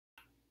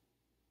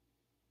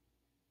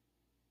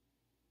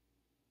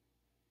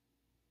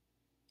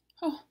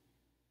Oh,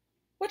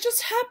 what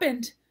just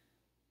happened?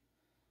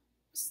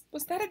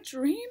 Was that a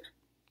dream?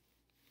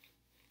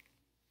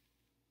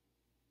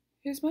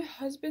 Is my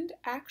husband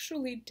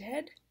actually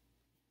dead?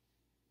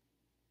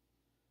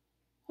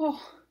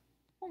 Oh,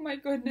 oh my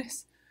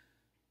goodness.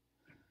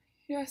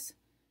 Yes,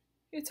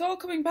 it's all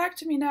coming back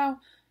to me now.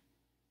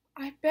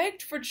 I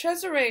begged for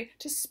Cesare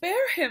to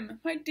spare him,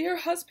 my dear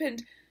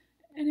husband,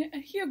 and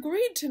he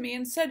agreed to me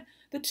and said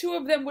the two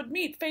of them would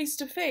meet face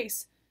to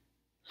face.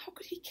 How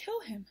could he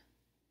kill him?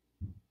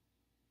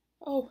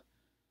 Oh,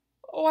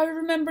 oh, I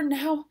remember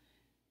now.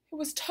 It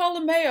was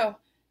Tolomeo.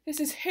 This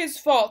is his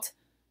fault.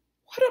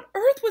 What on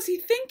earth was he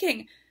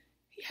thinking?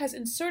 He has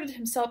inserted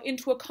himself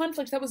into a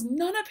conflict that was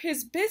none of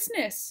his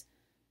business.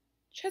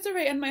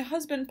 Cesare and my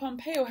husband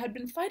Pompeo had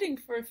been fighting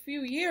for a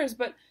few years,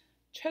 but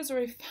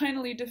Cesare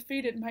finally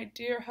defeated my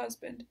dear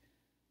husband.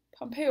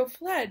 Pompeo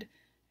fled,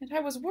 and I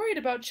was worried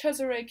about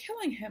Cesare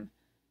killing him.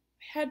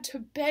 I had to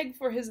beg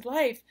for his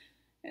life,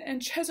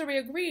 and Cesare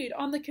agreed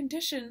on the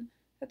condition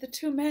that the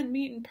two men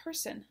meet in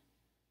person.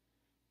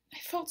 I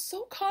felt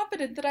so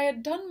confident that I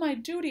had done my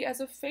duty as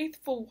a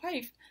faithful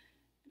wife,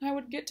 and I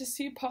would get to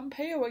see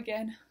Pompeo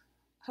again,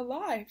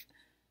 alive.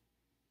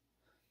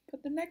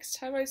 But the next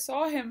time I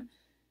saw him,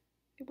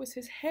 it was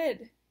his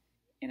head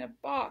in a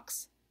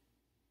box.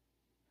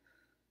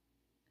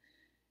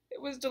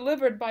 It was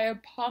delivered by a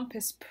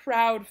pompous,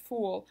 proud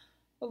fool,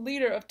 a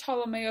leader of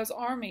Ptolomeo's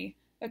army,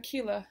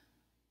 Aquila.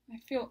 I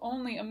feel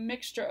only a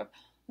mixture of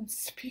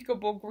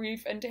unspeakable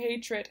grief and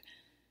hatred.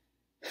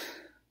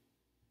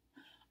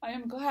 I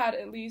am glad,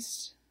 at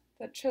least,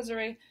 that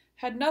Cesare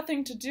had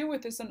nothing to do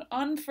with this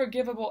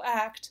unforgivable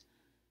act.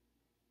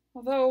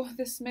 Although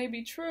this may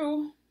be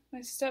true,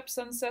 my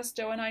stepson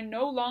Sesto and I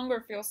no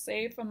longer feel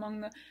safe among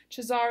the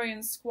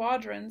Cesarian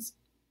squadrons.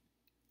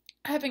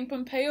 Having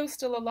Pompeo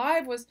still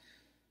alive was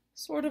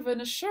sort of an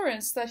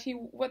assurance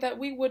that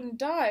we wouldn't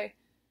die.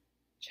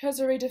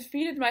 Cesare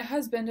defeated my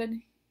husband,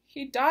 and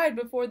he died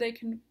before they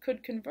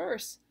could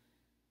converse.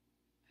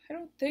 I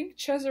don't think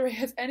Cesare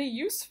has any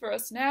use for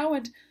us now,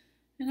 and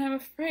I'm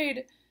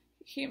afraid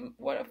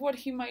of what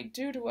he might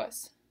do to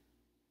us.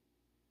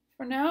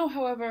 For now,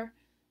 however,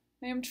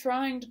 I am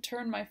trying to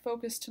turn my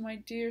focus to my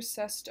dear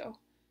Sesto.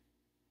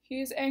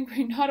 He is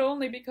angry not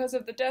only because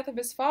of the death of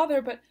his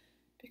father, but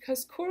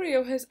because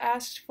Curio has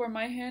asked for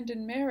my hand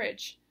in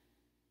marriage,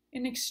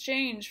 in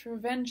exchange for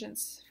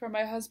vengeance for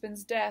my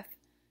husband's death.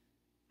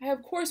 I,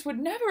 of course, would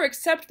never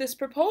accept this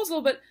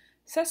proposal, but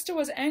Sesto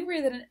was angry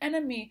that an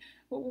enemy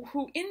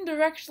who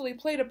indirectly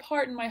played a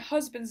part in my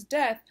husband's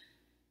death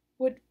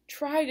would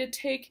try to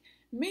take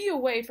me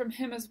away from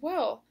him as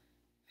well.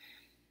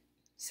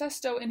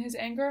 Sesto, in his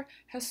anger,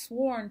 has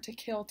sworn to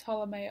kill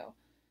Ptolomeo.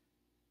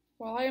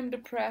 While I am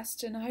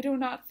depressed, and I do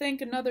not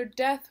think another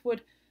death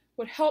would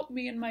help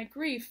me in my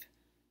grief,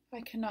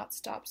 I cannot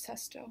stop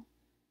Sesto.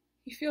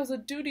 He feels a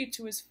duty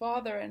to his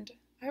father, and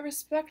I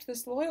respect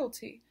this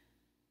loyalty.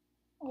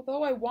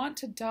 Although I want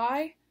to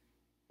die,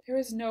 there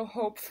is no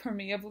hope for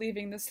me of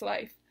leaving this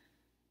life.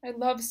 I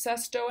love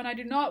Sesto, and I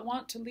do not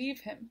want to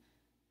leave him.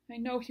 I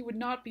know he would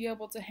not be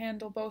able to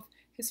handle both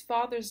his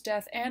father's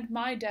death and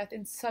my death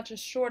in such a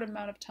short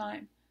amount of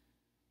time.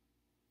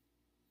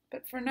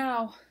 But for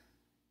now,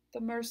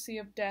 the mercy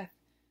of death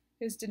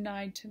is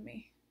denied to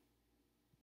me.